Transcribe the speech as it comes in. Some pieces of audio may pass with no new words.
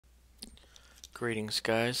Greetings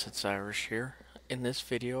guys, it's Irish here. In this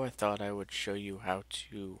video I thought I would show you how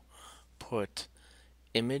to put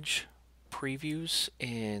image previews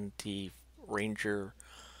in the Ranger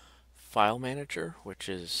file manager, which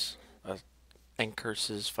is a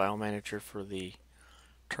Ncurse's file manager for the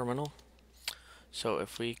terminal. So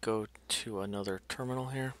if we go to another terminal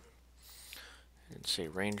here and say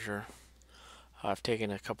Ranger, I've taken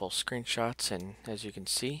a couple screenshots, and as you can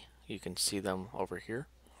see them over here.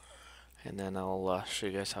 And then I'll show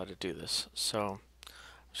you guys how to do this. So I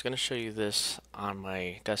was going to show you this on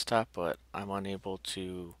my desktop, but I'm unable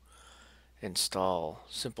to install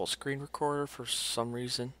Simple Screen Recorder for some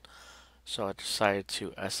reason. So I decided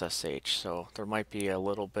to SSH. So there might be a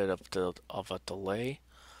little bit of a delay.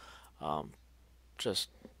 Just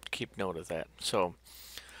keep note of that. So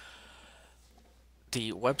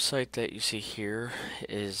the website that you see here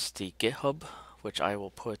is the GitHub, which I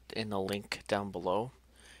will put in the link down below.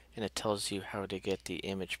 And it tells you how to get the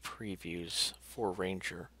image previews for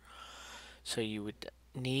Ranger. So you would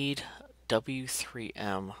need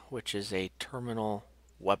W3M, which is a terminal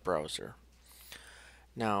web browser.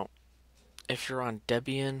 Now, if you're on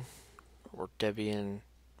Debian or Debian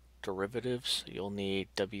derivatives, you'll need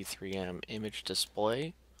W3M image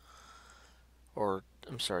display, or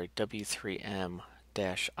I'm sorry, W3M-img.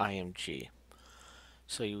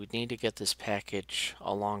 So you would need to get this package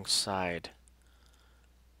alongside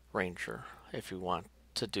Ranger if you want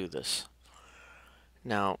to do this.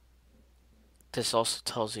 Now, this also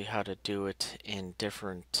tells you how to do it in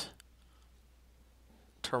different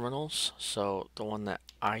terminals. So the one that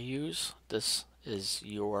I use, this is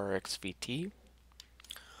URXVT.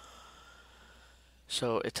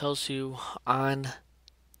 So it tells you on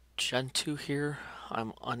Gentoo here,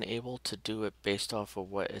 I'm unable to do it based off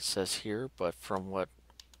of what it says here, but from what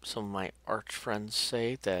some of my Arch friends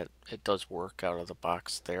say, that it does work out of the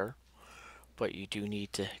box there. But you do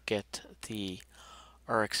need to get the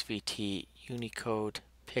RxVT Unicode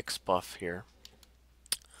pixbuff here.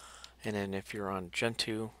 And then if you're on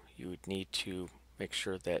Gentoo, you would need to make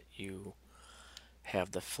sure that you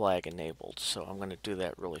have the flag enabled. So I'm going to do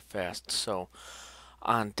that really fast. So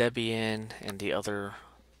on Debian and the other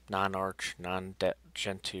non-Arch,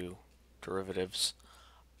 non-Gentoo derivatives,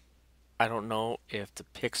 I don't know if the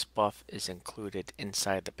pixbuff is included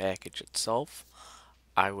inside the package itself.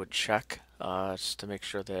 I would check just to make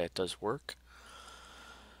sure that it does work.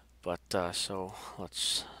 But so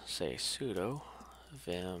let's say sudo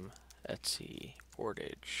vim etc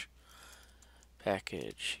portage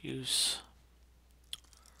package use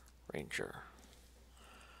Ranger.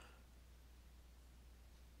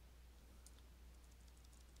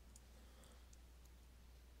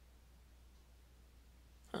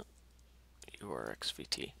 Oh,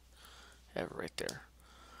 URXVT. Have it right there.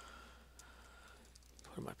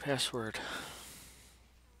 Put in my password.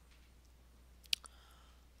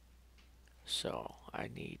 So I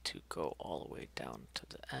need to go all the way down to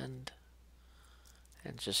the end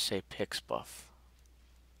and just say pixbuff.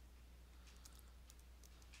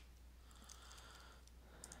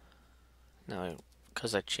 Now,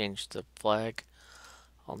 because I changed the flag,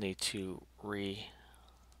 I'll need to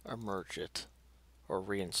re-emerge it or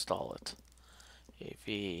reinstall it.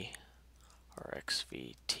 AV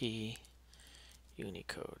RxVT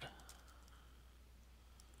Unicode.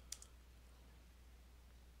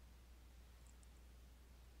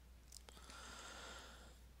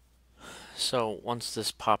 So once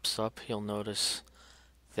this pops up, you'll notice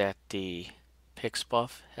that the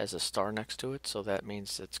pixbuff has a star next to it, so that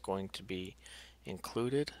means it's going to be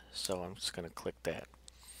included. So I'm just going to click that.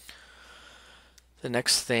 The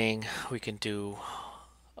next thing we can do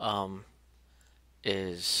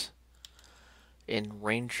is in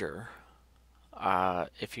Ranger,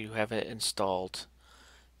 if you have it installed,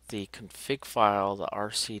 the config file, the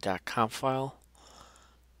rc.conf file,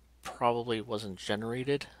 probably wasn't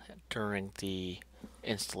generated during the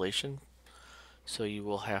installation, so you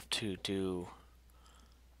will have to do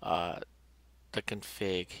the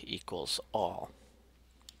config equals all.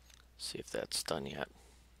 See if that's done yet.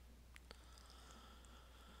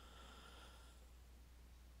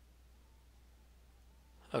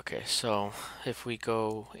 Okay, so if we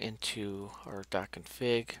go into our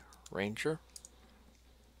 .config Ranger,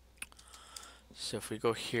 so if we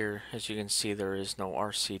go here, as you can see, there is no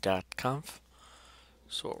rc.conf.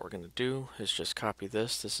 So what we're going to do is just copy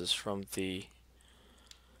this. This is from the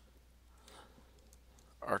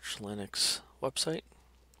Arch Linux website.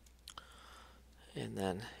 And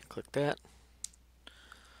then click that.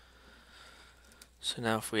 So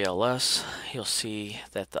now if we ls, you'll see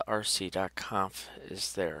that the rc.conf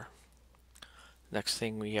is there. Next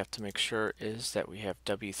thing we have to make sure is that we have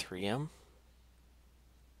W3M.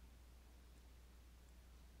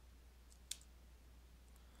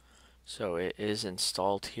 So it is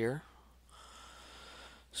installed here.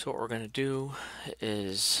 So what we're going to do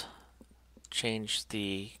is change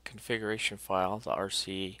the configuration file, the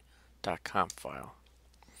rc.conf file.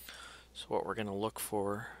 So what we're going to look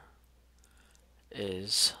for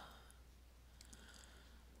is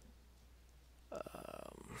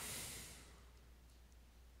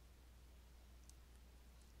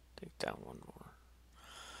take down one more.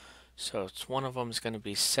 So it's one of them is going to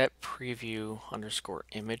be set preview underscore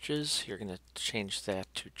images. You're going to change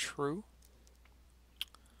that to true.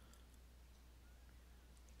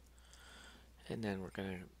 And then we're going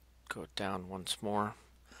to go down once more.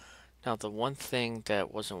 Now the one thing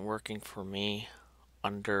that wasn't working for me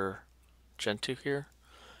under Gentoo here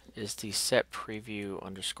is the set preview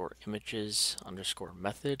underscore images underscore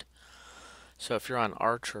method. So if you're on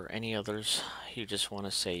Arch or any others, you just want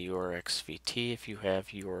to say urxvt if you have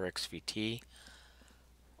urxvt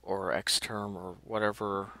or xterm or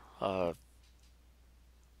whatever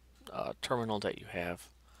terminal that you have.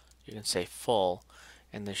 You can say full,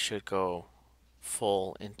 and this should go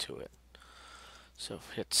full into it. So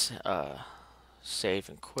hit save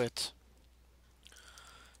and quit.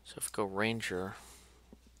 So if we go Ranger,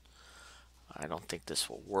 I don't think this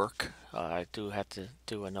will work. I do have to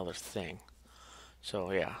do another thing.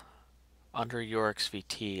 So yeah, under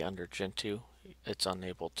urxvt, under Gentoo, it's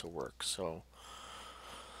unable to work. So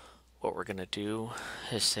what we're going to do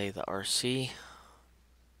is say the RC,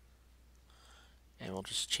 and we'll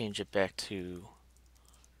just change it back to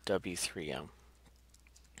W3M.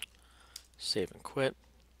 Save and quit.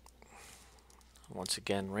 Once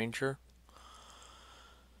again, Ranger.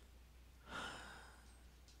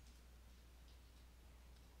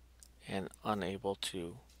 And unable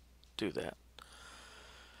to do that.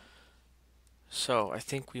 So I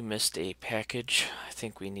think we missed a package. I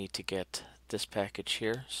think we need to get this package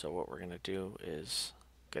here. So what we're going to do is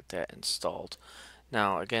get that installed.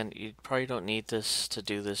 Now again, you probably don't need this to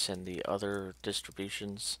do this in the other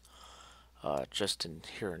distributions, just in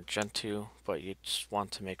here in Gentoo, but you just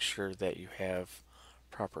want to make sure that you have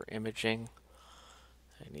proper imaging.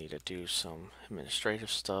 I need to do some administrative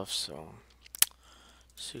stuff, so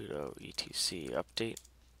sudo etc update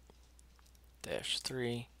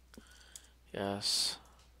 -3, yes,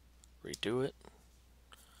 redo it.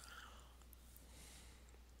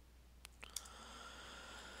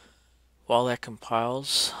 While that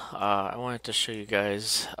compiles, I wanted to show you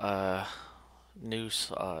guys a new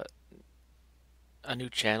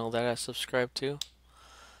channel that I subscribe to.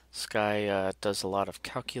 This guy does a lot of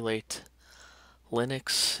calculate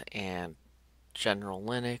Linux and general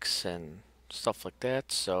Linux and stuff like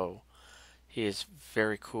that, so he is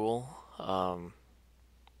very cool.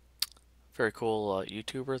 Very cool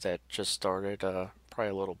YouTuber that just started probably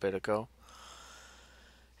a little bit ago.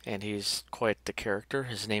 And he's quite the character.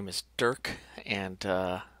 His name is Dirk, and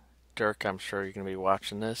Dirk, I'm sure you're going to be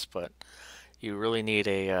watching this, but you really need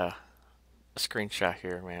a screenshot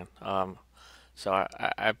here, man. So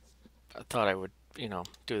I thought I would,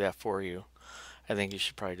 do that for you. I think you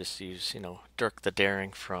should probably just use, Dirk the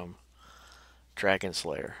Daring from Dragon's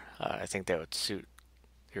Lair. I think that would suit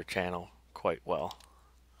your channel quite well.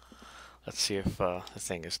 Let's see if the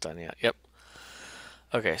thing is done yet. Yep.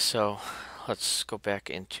 Okay, so let's go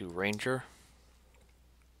back into Ranger.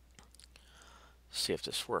 See if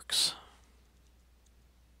this works.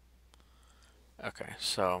 Okay,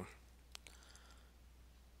 so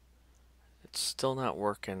it's still not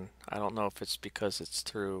working. I don't know if it's because it's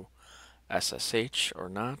through SSH or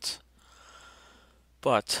not.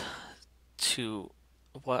 But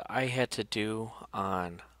what I had to do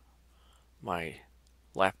on my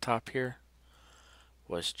laptop here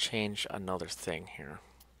was change another thing here.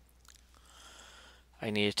 I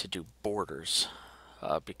needed to do borders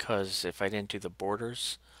because if I didn't do the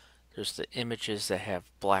borders, there's the images that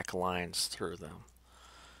have black lines through them.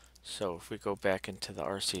 So if we go back into the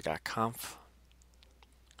rc.conf,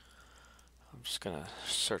 I'm just going to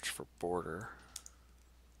search for border.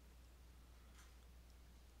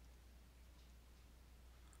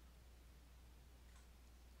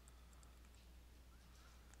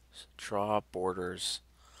 So draw borders.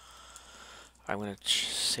 I'm going to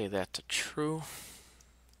say that to true.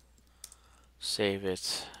 Save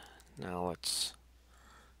it. Now let's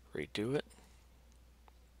redo it.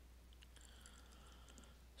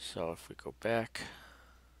 So if we go back,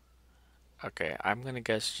 okay, I'm going to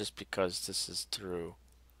guess just because this is through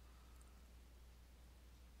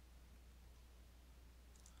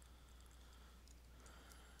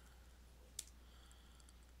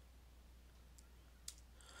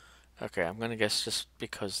okay, I'm going to guess just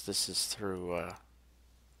because this is through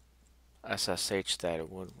SSH that it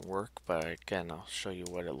wouldn't work, but again, I'll show you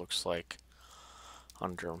what it looks like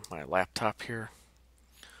under my laptop here.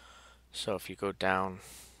 So if you go down,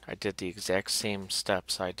 I did the exact same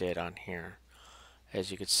steps I did on here,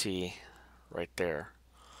 as you can see right there.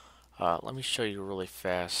 Let me show you really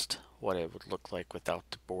fast what it would look like without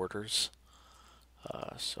the borders.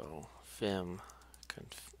 So vim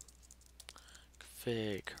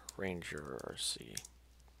config ranger rc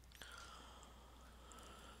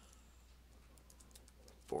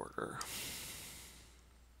border.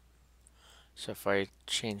 So if I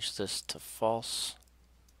change this to false,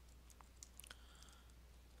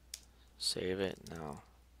 save it, now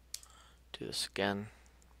do this again.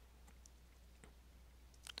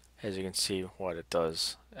 As you can see what it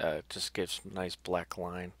does, it just gives a nice black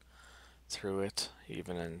line through it,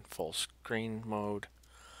 even in full screen mode.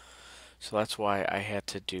 So that's why I had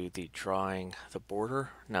to do the drawing the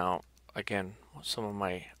border. Now, again, some of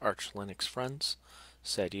my Arch Linux friends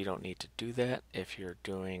said you don't need to do that if you're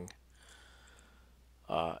doing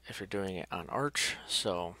it on Arch.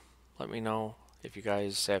 So let me know if you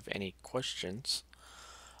guys have any questions.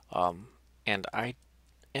 And I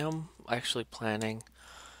am actually planning,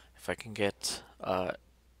 if I can get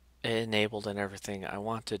enabled and everything, I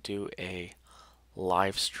want to do a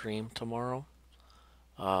live stream tomorrow.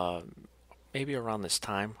 Maybe around this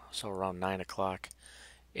time, so around 9 o'clock,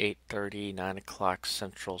 8:30, 9 o'clock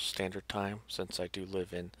Central Standard Time, since I do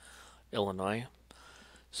live in Illinois.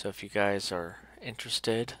 So if you guys are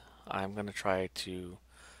interested, I'm going to try to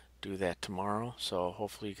do that tomorrow. So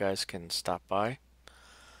hopefully you guys can stop by,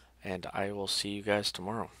 and I will see you guys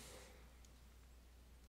tomorrow.